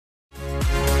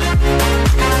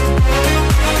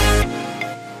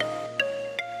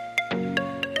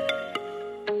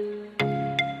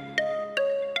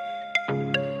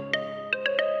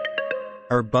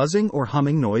Are buzzing or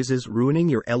humming noises ruining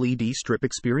your LED strip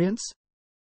experience?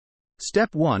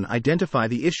 Step 1. Identify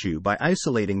the issue by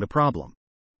isolating the problem.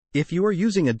 If you are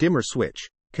using a dimmer switch,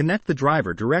 connect the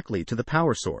driver directly to the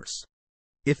power source.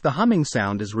 If the humming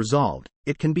sound is resolved,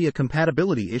 it can be a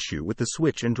compatibility issue with the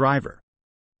switch and driver.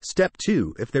 Step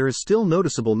 2. If there is still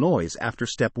noticeable noise after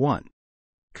Step 1,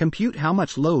 compute how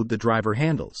much load the driver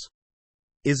handles.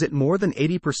 Is it more than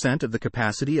 80% of the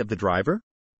capacity of the driver?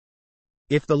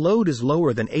 If the load is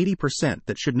lower than 80%,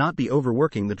 that should not be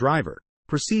overworking the driver.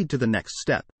 Proceed to the next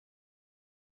step.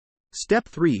 Step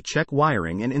 3. Check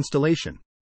wiring and installation.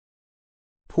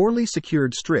 Poorly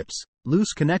secured strips,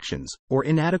 loose connections, or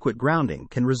inadequate grounding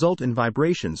can result in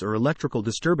vibrations or electrical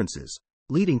disturbances,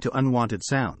 leading to unwanted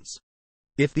sounds.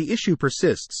 If the issue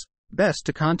persists, best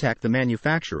to contact the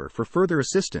manufacturer for further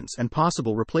assistance and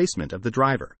possible replacement of the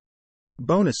driver.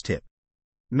 Bonus tip.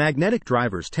 Magnetic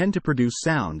drivers tend to produce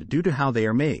sound due to how they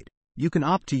are made. You can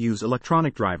opt to use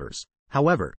electronic drivers.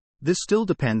 However, this still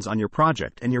depends on your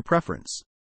project and your preference.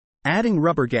 Adding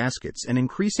rubber gaskets and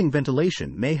increasing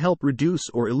ventilation may help reduce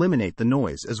or eliminate the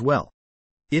noise as well.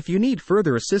 If you need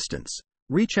further assistance,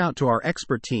 reach out to our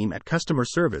expert team at customer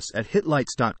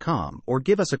service@hitlights.com or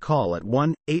give us a call at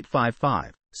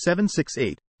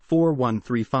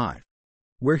 1-855-768-4135.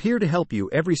 We're here to help you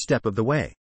every step of the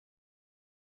way.